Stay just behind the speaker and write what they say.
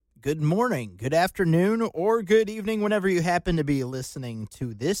good morning, good afternoon, or good evening whenever you happen to be listening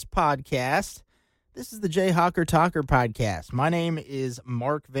to this podcast. This is the Jayhawker Talker podcast. My name is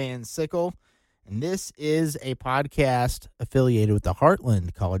Mark Van Sickle, and this is a podcast affiliated with the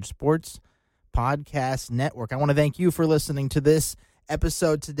Heartland College Sports Podcast Network. I want to thank you for listening to this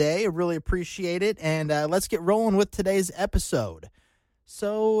episode today. I really appreciate it, and let's get rolling with today's episode.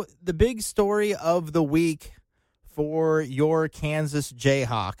 So, the big story of the week for your Kansas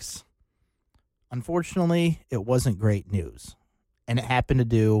Jayhawks. Unfortunately, it wasn't great news, and it happened to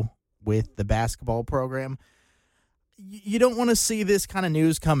do with the basketball program. You don't want to see this kind of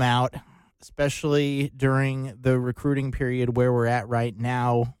news come out, especially during the recruiting period where we're at right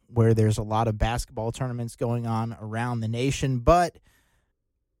now, where there's a lot of basketball tournaments going on around the nation. But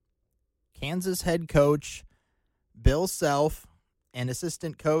Kansas head coach Bill Self and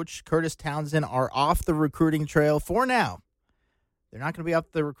assistant coach Kurtis Townsend are off the recruiting trail for now. They're not going to be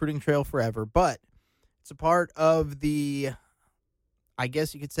off the recruiting trail forever, but it's a part of the, I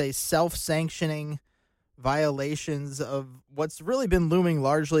guess you could say, self-sanctioning violations of what's really been looming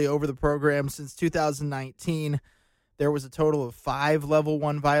largely over the program since 2019. There was a total of 5 Level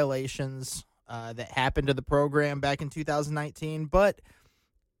 1 violations that happened to the program back in 2019, but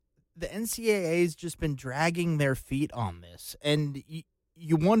the NCAA's just been dragging their feet on this, and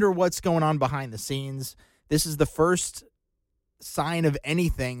you wonder what's going on behind the scenes. This is the first sign of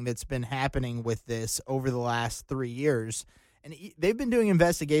anything that's been happening with this over the last 3 years, and they've been doing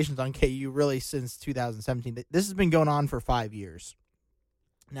investigations on KU really since 2017. This has been going on for 5 years.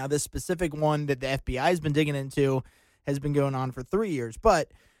 Now, this specific one that the FBI has been digging into has been going on for 3 years,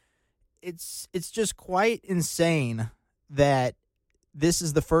 but it's just quite insane that this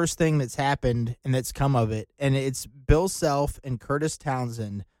is the first thing that's happened and that's come of it, and it's Bill Self and Kurtis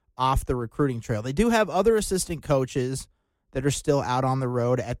Townsend off the recruiting trail. They do have other assistant coaches that are still out on the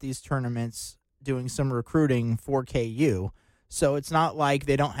road at these tournaments doing some recruiting for KU, so it's not like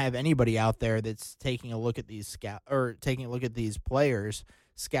they don't have anybody out there that's taking a look at these these players,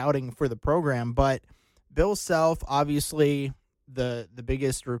 scouting for the program. But Bill Self, obviously the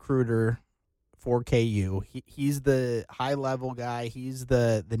biggest recruiter for KU. He's the high-level guy. He's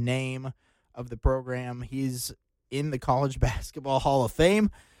the name of the program. He's in the College Basketball Hall of Fame.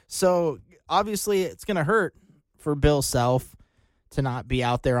 So, obviously, it's going to hurt for Bill Self to not be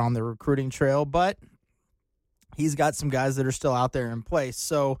out there on the recruiting trail, but he's got some guys that are still out there in place.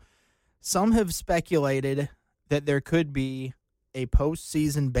 So, some have speculated that there could be a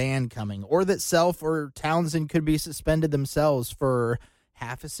postseason ban coming, or that Self or Townsend could be suspended themselves for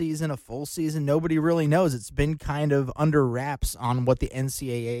half a season, a full season. Nobody really knows. It's been kind of under wraps on what the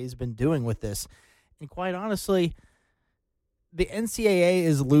NCAA has been doing with this. And quite honestly, the NCAA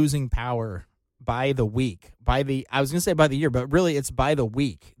is losing power by the week. I was going to say by the year, but really it's by the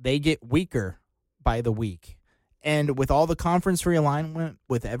week. They get weaker by the week. And with all the conference realignment,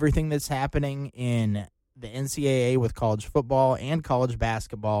 with everything that's happening in the NCAA with college football and college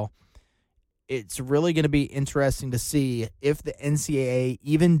basketball, it's really going to be interesting to see if the NCAA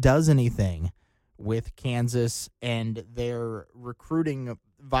even does anything with Kansas and their recruiting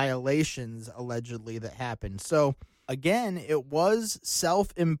violations allegedly that happened. So, again, it was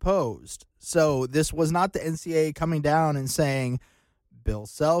self-imposed. So this was not the NCAA coming down and saying, Bill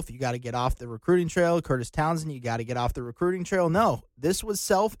Self, you got to get off the recruiting trail. Kurtis Townsend, you got to get off the recruiting trail. No, this was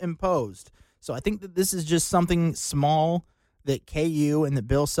self-imposed. So I think that this is just something small that KU and that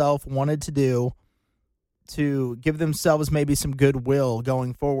Bill Self wanted to do to give themselves maybe some goodwill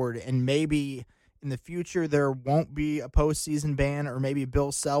going forward, and maybe in the future there won't be a postseason ban, or maybe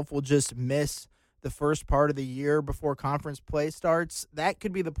Bill Self will just miss the first part of the year before conference play starts. That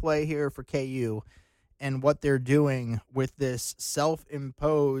could be the play here for KU and what they're doing with this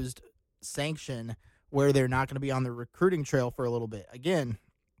self-imposed sanction where they're not going to be on the recruiting trail for a little bit. Again,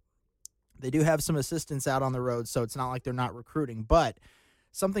 they do have some assistants out on the road, so it's not like they're not recruiting. But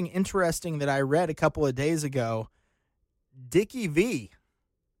something interesting that I read a couple of days ago, Dickie V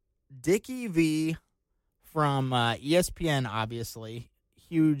from ESPN, obviously,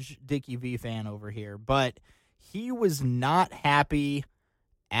 huge Dickie V fan over here, but he was not happy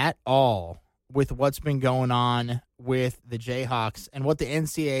at all with what's been going on with the Jayhawks and what the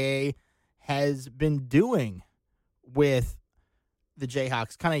NCAA has been doing with the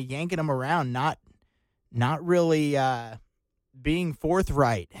Jayhawks, kind of yanking them around, not really being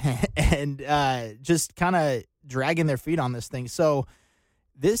forthright and just kind of dragging their feet on this thing. So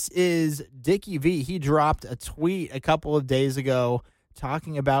this is Dickie V. He dropped a tweet a couple of days ago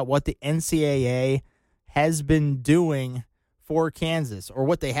talking about what the NCAA has been doing for Kansas, or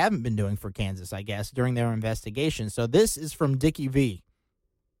what they haven't been doing for Kansas, I guess, during their investigation. So this is from Dickie V.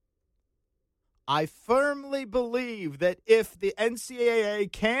 I firmly believe that if the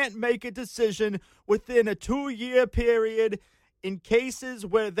NCAA can't make a decision within a 2-year period in cases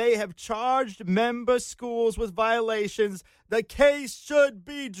where they have charged member schools with violations, the case should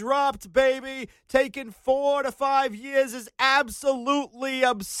be dropped, baby. Taking 4 to 5 years is absolutely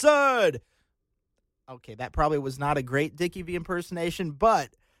absurd. Okay, that probably was not a great Dickie V impersonation, but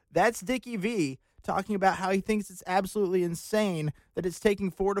that's Dickie V talking about how he thinks it's absolutely insane that it's taking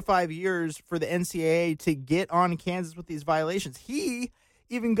 4 to 5 years for the NCAA to get on Kansas with these violations. He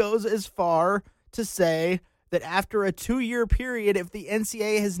even goes as far to say that after a 2-year period, if the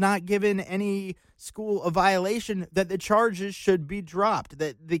NCAA has not given any school a violation, that the charges should be dropped,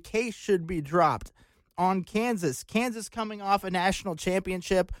 that the case should be dropped on Kansas. Kansas coming off a national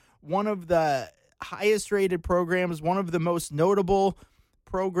championship, one of the highest rated programs, one of the most notable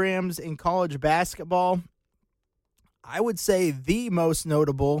programs in college basketball. I would say the most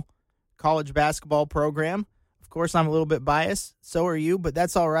notable college basketball program. Of course, I'm a little bit biased. So are you, but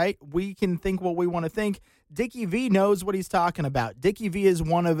that's all right. We can think what we want to think. Dickie V knows what he's talking about. Dickie V is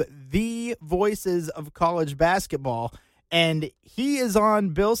one of the voices of college basketball, and he is on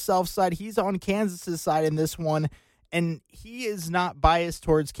Bill Self's side. He's on Kansas's side in this one, and he is not biased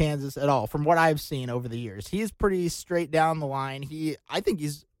towards Kansas at all from what I've seen over the years. He's pretty straight down the line. I think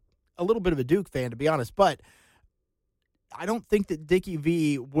he's a little bit of a Duke fan, to be honest, but I don't think that Dickie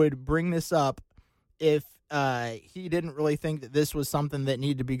V would bring this up if he didn't really think that this was something that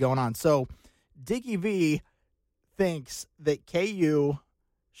needed to be going on. So Dickie V thinks that KU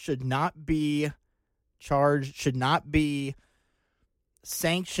should not be charged, should not be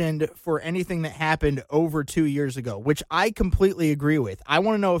sanctioned for anything that happened over 2 years ago, which I completely agree with. I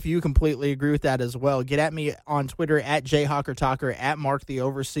want to know if you completely agree with that as well. Get at me on Twitter at JayhawkerTalker, at Mark the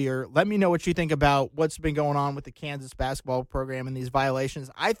Overseer. Let me know what you think about what's been going on with the Kansas basketball program and these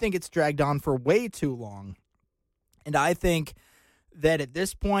violations. I think it's dragged on for way too long. And I think that at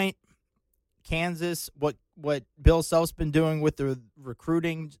this point, Kansas, what Bill Self's been doing with the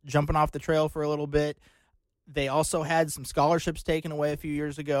recruiting, jumping off the trail for a little bit. They also had some scholarships taken away a few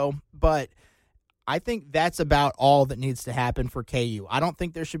years ago, but I think that's about all that needs to happen for KU. I don't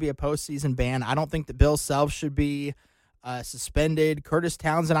think there should be a postseason ban. I don't think that Bill Self should be suspended. Kurtis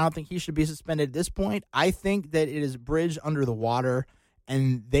Townsend, I don't think he should be suspended at this point. I think that it is a bridge under the water,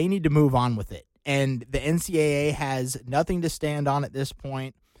 and they need to move on with it. And the NCAA has nothing to stand on at this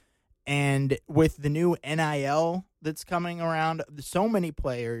point. And with the new NIL that's coming around, so many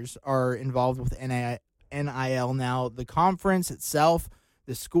players are involved with NIL now. The conference itself,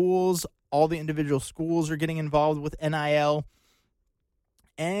 the schools, all the individual schools are getting involved with NIL.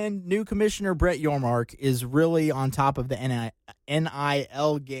 And new commissioner Brett Yormark is really on top of the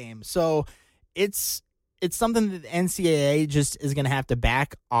NIL game. So it's something that the NCAA just is going to have to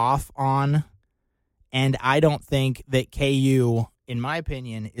back off on. And I don't think that KU, in my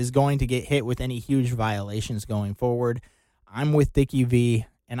opinion, is going to get hit with any huge violations going forward. I'm with Dickie V,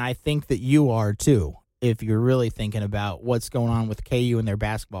 and I think that you are too, if you're really thinking about what's going on with KU and their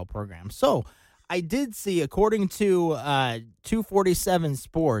basketball program. So I did see, according to 247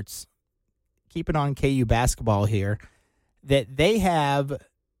 Sports, keeping on KU basketball here, that they have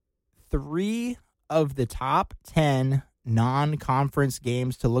 3 of the top 10 non-conference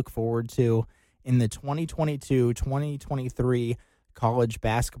games to look forward to in the 2022-2023 college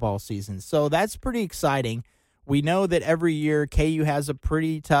basketball season. So that's pretty exciting. We know that every year KU has a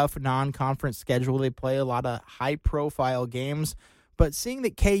pretty tough non-conference schedule. They play a lot of high-profile games. But seeing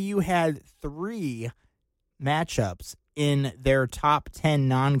that KU had 3 matchups in their top 10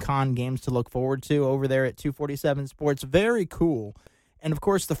 non-con games to look forward to over there at 247 Sports, very cool. And, of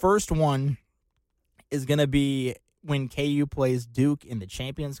course, the first one is going to be when KU plays Duke in the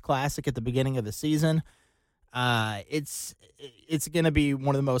Champions Classic at the beginning of the season. It's going to be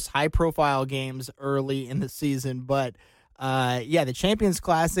one of the most high-profile games early in the season. But, the Champions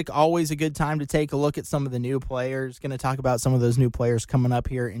Classic, always a good time to take a look at some of the new players. Going to talk about some of those new players coming up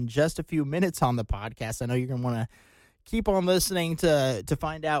here in just a few minutes on the podcast. I know you're going to want to keep on listening to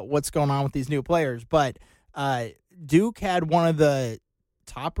find out what's going on with these new players. But Duke had one of the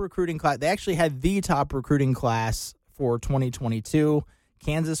top recruiting class. They actually had the top recruiting class for 2022.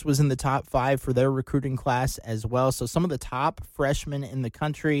 Kansas was in the top 5 for their recruiting class as well. So some of the top freshmen in the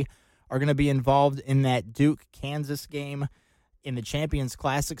country are going to be involved in that Duke-Kansas game in the Champions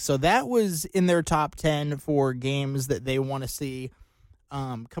Classic. So that was in their top 10 for games that they want to see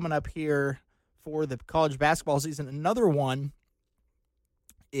coming up here for the college basketball season. Another one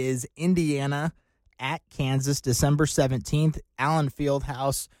is Indiana at Kansas, December 17th, Allen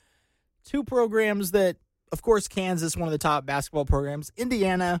Fieldhouse. 2 programs that, of course, Kansas, one of the top basketball programs.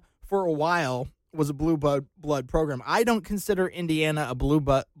 Indiana, for a while was a blue blood program. I don't consider Indiana a blue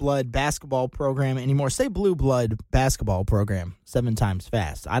blood basketball program anymore. Say blue blood basketball program 7 times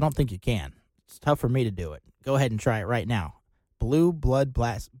fast. I don't think you can. It's tough for me to do it. Go ahead and try it right now. Blue blood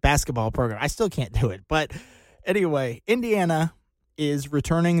basketball program. I still can't do it. But anyway, Indiana is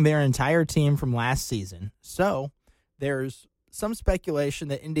returning their entire team from last season. So there's some speculation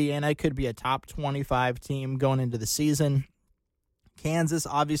that Indiana could be a top 25 team going into the season. Kansas,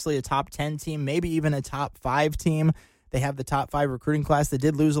 obviously a top 10 team, maybe even a top 5 team. They have the top 5 recruiting class. They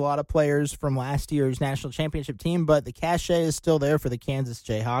did lose a lot of players from last year's national championship team, but the cachet is still there for the Kansas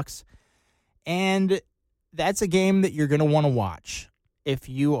Jayhawks. And that's a game that you're going to want to watch if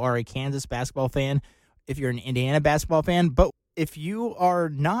you are a Kansas basketball fan, if you're an Indiana basketball fan. But if you are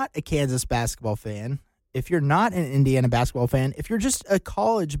not a Kansas basketball fan, if you're not an Indiana basketball fan, if you're just a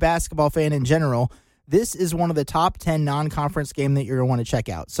college basketball fan in general, this is one of the top 10 non-conference games that you're going to want to check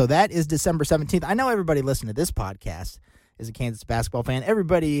out. So that is December 17th. I know everybody listening to this podcast is a Kansas basketball fan.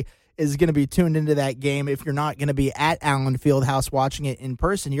 Everybody is going to be tuned into that game. If you're not going to be at Allen Fieldhouse watching it in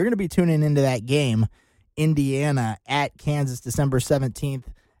person, you're going to be tuning into that game. Indiana at Kansas, December 17th.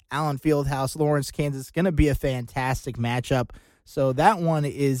 Allen Fieldhouse, Lawrence, Kansas. Going to be a fantastic matchup. So that one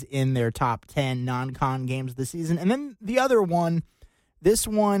is in their top 10 non-con games of the season. And then the other one, this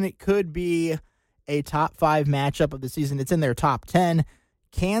one could be a top 5 matchup of the season. It's in their top 10.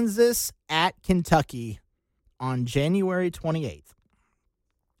 Kansas at Kentucky on January 28th.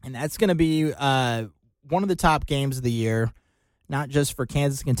 And that's going to be one of the top games of the year, not just for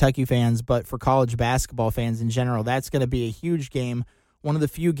Kansas Kentucky fans, but for college basketball fans in general. That's going to be a huge game. One of the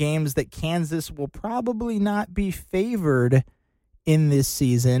few games that Kansas will probably not be favored in this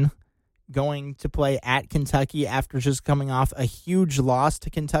season, going to play at Kentucky after just coming off a huge loss to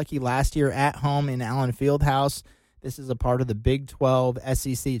Kentucky last year at home in Allen Fieldhouse. This is a part of the Big 12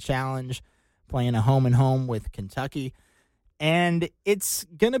 SEC Challenge, playing a home-and-home with Kentucky. And it's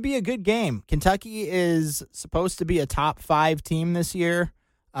going to be a good game. Kentucky is supposed to be a top 5 team this year,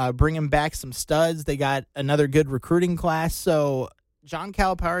 bringing back some studs. They got another good recruiting class. So John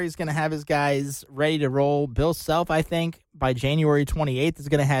Calipari is going to have his guys ready to roll. Bill Self, I think, by January 28th is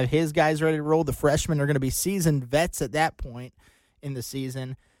going to have his guys ready to roll. The freshmen are going to be seasoned vets at that point in the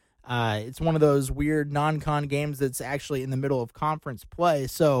season. It's one of those weird non-con games that's actually in the middle of conference play.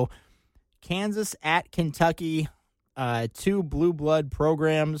 So Kansas at Kentucky, 2 blue blood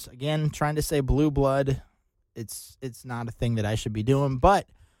programs. Again, trying to say blue blood. It's not a thing that I should be doing, but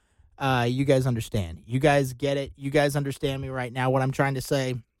you guys understand. You guys get it. You guys understand me right now, what I'm trying to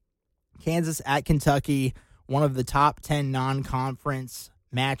say. Kansas at Kentucky, one of the top 10 non-conference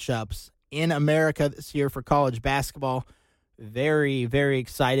matchups in America this year for college basketball. Very, very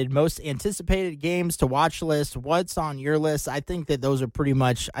excited. Most anticipated games to watch list. What's on your list? I think that those are pretty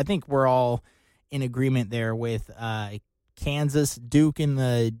much, I think we're all in agreement there with Kansas, Duke in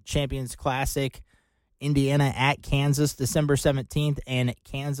the Champions Classic, Indiana at Kansas December 17th, and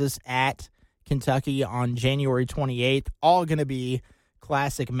Kansas at Kentucky on January 28th. All going to be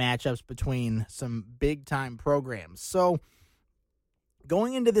classic matchups between some big-time programs. So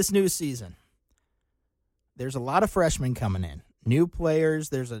going into this new season, there's a lot of freshmen coming in, new players.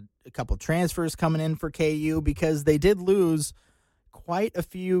 There's a couple transfers coming in for KU because they did lose quite a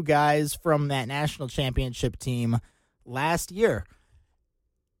few guys from that national championship team last year.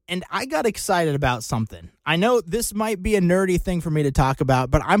 And I got excited about something. I know this might be a nerdy thing for me to talk about,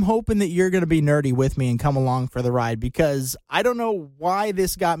 but I'm hoping that you're going to be nerdy with me and come along for the ride, because I don't know why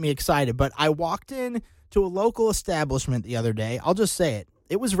this got me excited, but I walked in to a local establishment the other day. I'll just say it.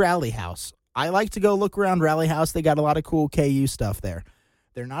 It was Rally House. I like to go look around Rally House. They got a lot of cool KU stuff there.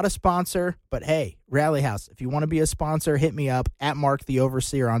 They're not a sponsor, but hey, Rally House, if you want to be a sponsor, hit me up at Mark the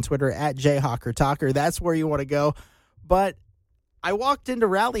Overseer on Twitter, at Jayhawker Talker. That's where you want to go. But I walked into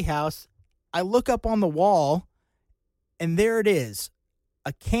Rally House. I look up on the wall, and there it is,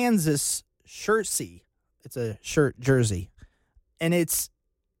 a Kansas shirtsy. It's a shirt jersey, and it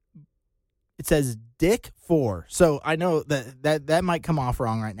says Dick 4. So I know that might come off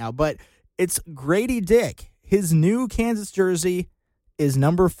wrong right now, but it's Grady Dick. His new Kansas jersey is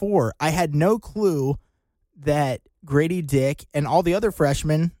number 4. I had no clue that Grady Dick and all the other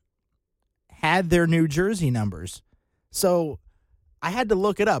freshmen had their new jersey numbers. So I had to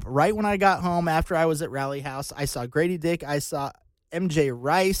look it up. Right when I got home after I was at Rally House, I saw Grady Dick. I saw MJ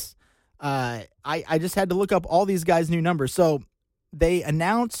Rice. I just had to look up all these guys' new numbers. So they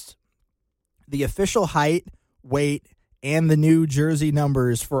announced the official height, weight, and the new jersey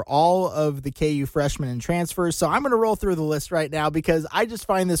numbers for all of the KU freshmen and transfers. So I'm going to roll through the list right now because I just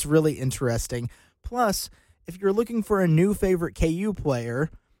find this really interesting. Plus, if you're looking for a new favorite KU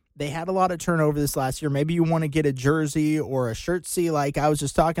player, They had a lot of turnover this last year. Maybe you want to get a jersey or a shirtsy like I was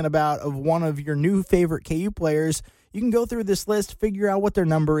just talking about of one of your new favorite KU players. You can go through this list, figure out what their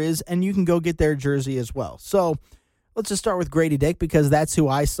number is, and you can go get their jersey as well. So let's just start with Grady Dick because that's who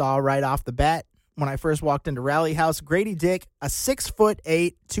I saw right off the bat when I first walked into Rally House. Grady Dick, a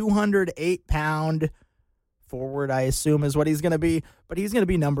 6'8", 208-pound forward, I assume is what he's going to be, but he's going to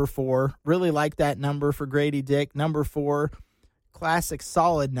be number 4. Really like that number for Grady Dick, number 4. Classic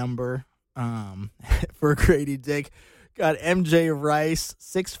solid number for Grady Dick. Got MJ Rice,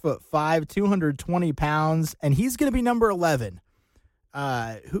 6'5", 220 pounds, and he's going to be number 11.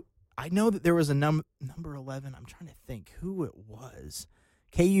 Who I know that there was a number 11. I'm trying to think who it was.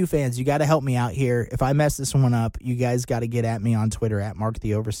 KU fans, you got to help me out here. If I mess this one up, you guys got to get at me on Twitter at Mark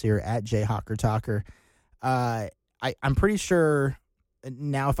the Overseer at Jayhawker Talker. I'm pretty sure.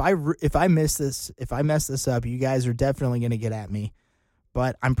 Now, if I mess this up, you guys are definitely going to get at me.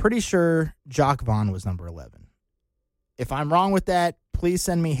 But I'm pretty sure Jock Vaughn was number 11. If I'm wrong with that, please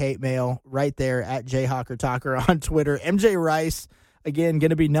send me hate mail right there at Jayhawker Talker on Twitter. MJ Rice, again, going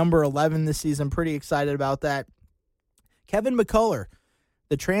to be number 11 this season. Pretty excited about that. Kevin McCullough,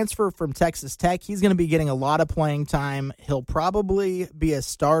 the transfer from Texas Tech, he's going to be getting a lot of playing time. He'll probably be a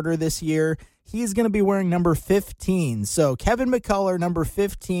starter this year. He's going to be wearing number 15. So Kevin McCullough, number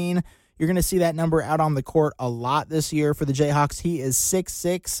 15. You're going to see that number out on the court a lot this year for the Jayhawks. He is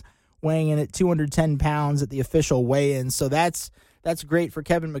 6'6", weighing in at 210 pounds at the official weigh-in. So that's great for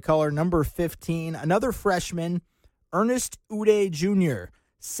Kevin McCullough, number 15. Another freshman, Ernest Uday Jr.,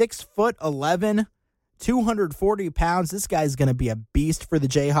 6'11", 240 pounds. This guy's going to be a beast for the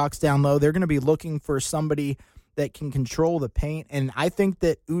Jayhawks down low. They're going to be looking for somebody that can control the paint, and I think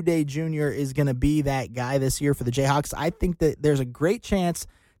that Uday Jr. is going to be that guy this year for the Jayhawks. I think that there's a great chance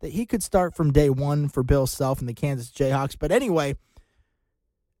that he could start from day one for Bill Self and the Kansas Jayhawks. But anyway,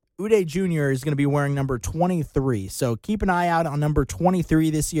 Uday Jr. is going to be wearing number 23, so keep an eye out on number 23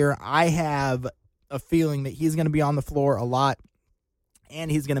 this year. I have a feeling that he's going to be on the floor a lot, and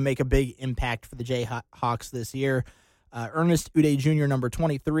he's going to make a big impact for the Jayhawks this year. Ernest Uday Jr., number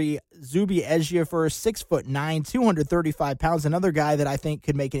 23. Zuby Ejiofor, 6'9", 235 pounds. Another guy that I think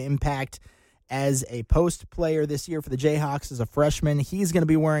could make an impact as a post player this year for the Jayhawks as a freshman. He's going to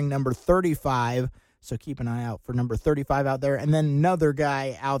be wearing number 35, so keep an eye out for number 35 out there. And then another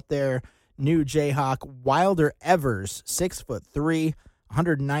guy out there, new Jayhawk, Wilder Evers, 6'3",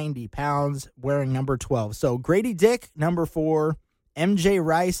 190 pounds, wearing number 12. So Grady Dick, number 4. MJ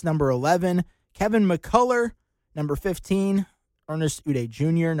Rice, number 11. Kevin McCullough, number 15, Ernest Uday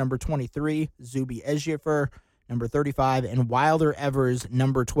Jr., number 23, Zuby Ejiofor, number 35, and Wilder Evers,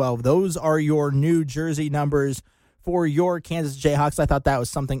 number 12. Those are your new jersey numbers for your Kansas Jayhawks. I thought that was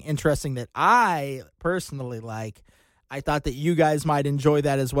something interesting that I personally like. I thought that you guys might enjoy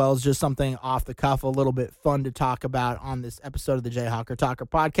that as well. It's just something off the cuff, a little bit fun to talk about on this episode of the Jayhawker Talker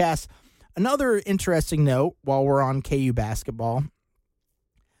podcast. Another interesting note while we're on KU basketball,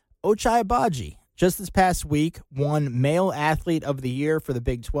 Ochai Agbaji, just this past week, won Male Athlete of the Year for the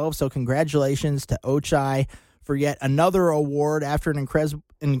Big 12. So congratulations to Ochai for yet another award after an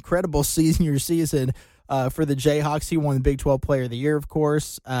incredible senior season for the Jayhawks. He won the Big 12 Player of the Year, of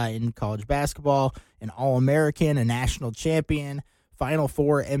course, in college basketball, an All-American, a national champion, Final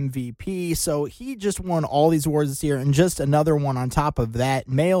Four MVP. So he just won all these awards this year, and just another one on top of that,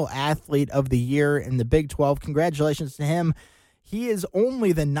 Male Athlete of the Year in the Big 12. Congratulations to him. He is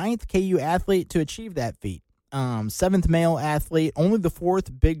only the 9th KU athlete to achieve that feat. 7th male athlete, only the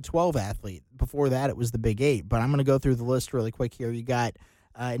 4th Big 12 athlete. Before that, it was the Big 8. But I'm going to go through the list really quick here. You got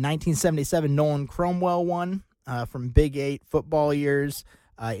 1977, Nolan Cromwell won from Big 8 football years.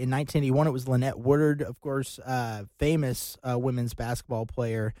 In 1981, it was Lynette Woodard, of course, famous women's basketball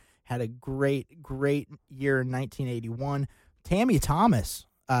player. Had a great year in 1981. Tammy Thomas,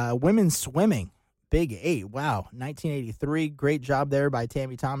 women's swimming. Big 8, wow. 1983, great job there by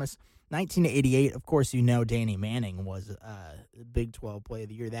Tammy Thomas. 1988, of course, you know Danny Manning was Big 12 Player of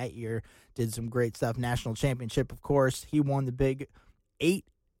the Year that year. Did some great stuff. National championship, of course. He won the Big 8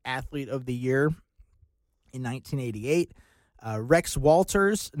 Athlete of the Year in 1988. Rex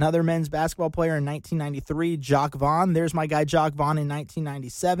Walters, another men's basketball player in 1993. Jock Vaughn, there's my guy Jock Vaughn in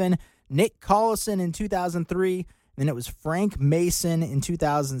 1997. Nick Collison in 2003. Then it was Frank Mason in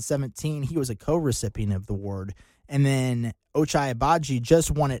 2017. He was a co-recipient of the award. And then Ochai Agbaji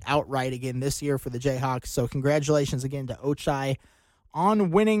just won it outright again this year for the Jayhawks. So congratulations again to Ochai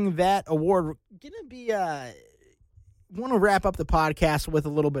on winning that award. We're going to be want to wrap up the podcast with a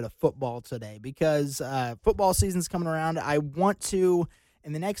little bit of football today because football season's coming around. I want to,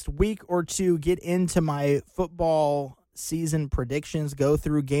 in the next week or two, get into my football season predictions, go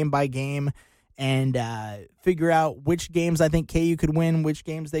through game by game, and figure out which games I think KU could win, which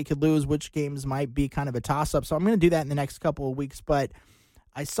games they could lose, which games might be kind of a toss-up. So I'm going to do that in the next couple of weeks. But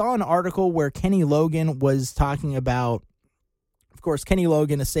I saw an article where Kenny Logan was talking about, of course, Kenny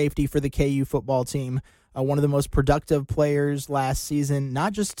Logan, a safety for the KU football team, one of the most productive players last season,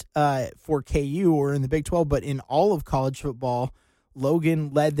 not just for KU or in the Big 12, but in all of college football.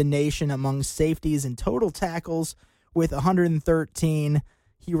 Logan led the nation among safeties in total tackles with 113.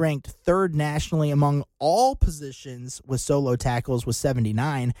 He ranked third nationally among all positions with solo tackles with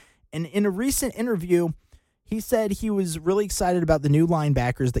 79. And in a recent interview, he said he was really excited about the new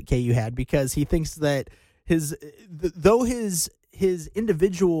linebackers that KU had because he thinks that though his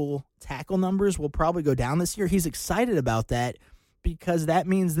individual tackle numbers will probably go down this year, he's excited about that because that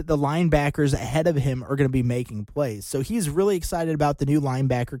means that the linebackers ahead of him are going to be making plays. So he's really excited about the new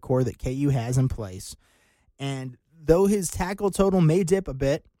linebacker core that KU has in place. And though his tackle total may dip a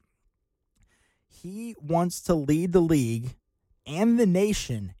bit, he wants to lead the league and the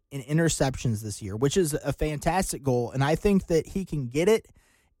nation in interceptions this year, which is a fantastic goal. And I think that he can get it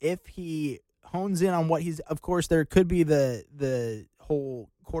if he hones in on what he's, of course, there could be the whole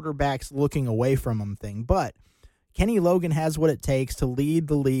quarterbacks looking away from him thing, but Kenny Logan has what it takes to lead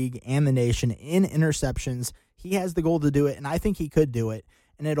the league and the nation in interceptions. He has the goal to do it, and I think he could do it.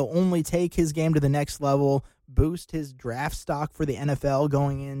 And it'll only take his game to the next level, boost his draft stock for the NFL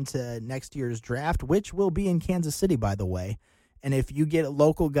going into next year's draft, which will be in Kansas City, by the way. And if you get a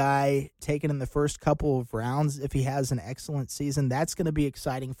local guy taken in the first couple of rounds, if he has an excellent season, that's going to be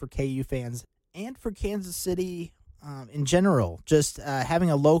exciting for KU fans and for Kansas City in general. Just having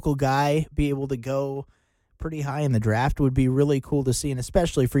a local guy be able to go pretty high in the draft would be really cool to see, and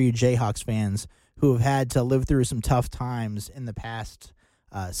especially for you Jayhawks fans who have had to live through some tough times in the past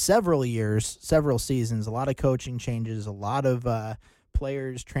several years, several seasons, a lot of coaching changes, a lot of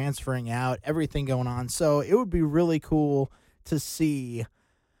players transferring out, everything going on. So it would be really cool to see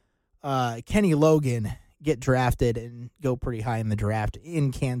Kenny Logan get drafted and go pretty high in the draft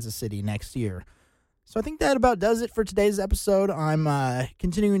in Kansas City next year. So I think that about does it for today's episode. I'm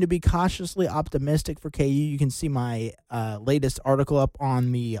continuing to be cautiously optimistic for KU. You can see my latest article up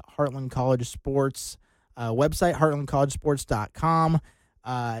on the Heartland College Sports website, heartlandcollegesports.com.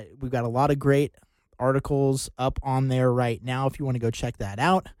 We've got a lot of great articles up on there right now if you want to go check that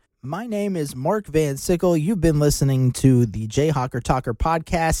out. My name is Mark Van Sickle. You've been listening to the Jayhawker Talker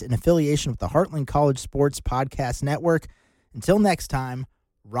podcast in affiliation with the Heartland College Sports Podcast Network. Until next time,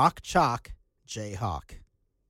 rock chalk, Jayhawk.